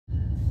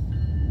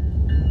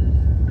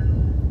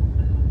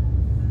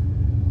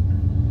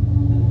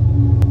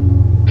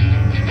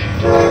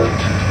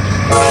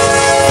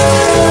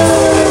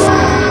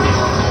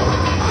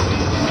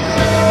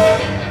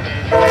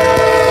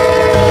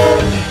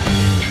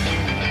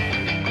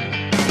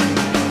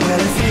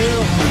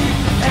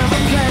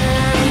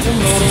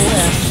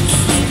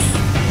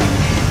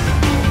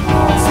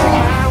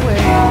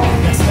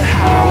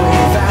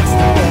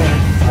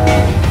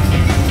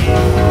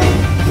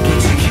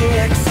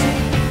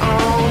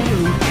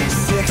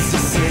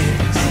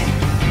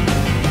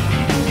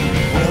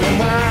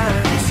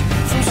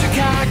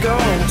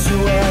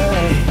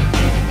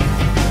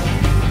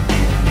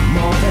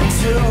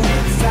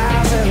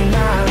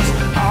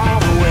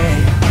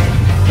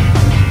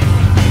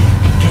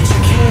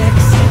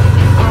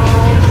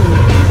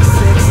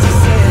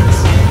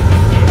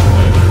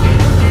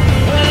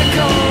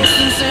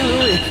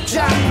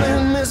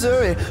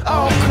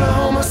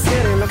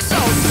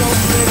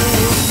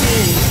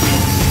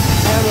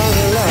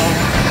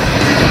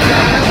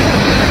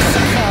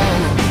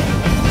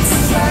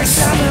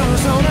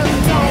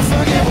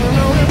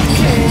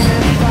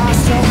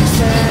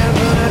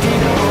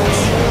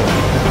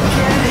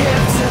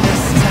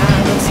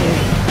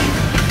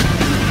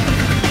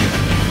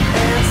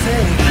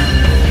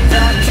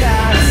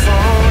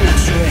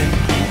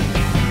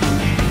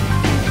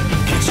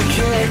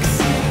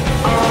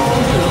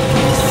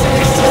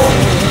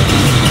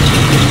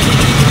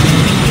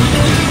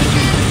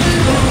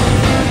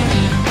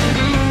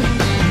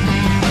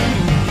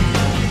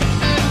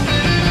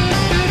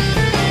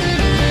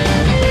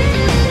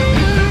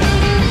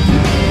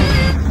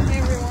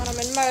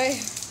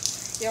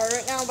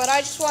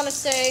to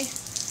say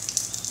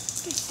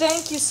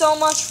thank you so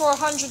much for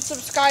 100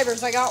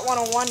 subscribers. I got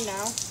 101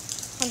 now.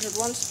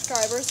 101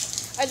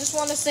 subscribers. I just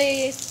want to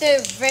say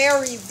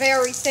very,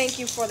 very thank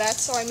you for that.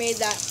 So I made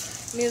that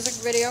music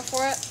video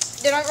for it.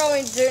 Didn't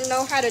really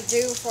know how to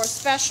do for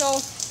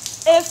special.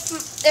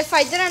 If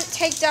I didn't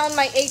take down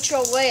my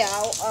HO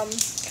layout,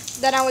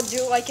 then I would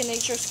do like an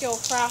HO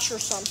skill crash or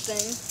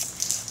something.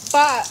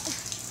 But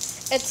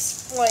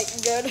it's like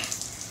good.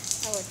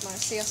 I like my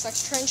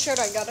CSX train shirt.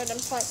 I got it in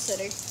Plant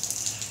City.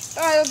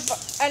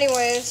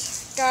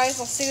 Anyways, guys,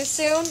 I'll see you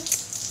soon.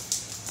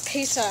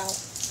 Peace out.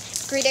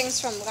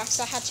 Greetings from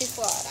Waxahachie,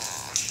 Florida.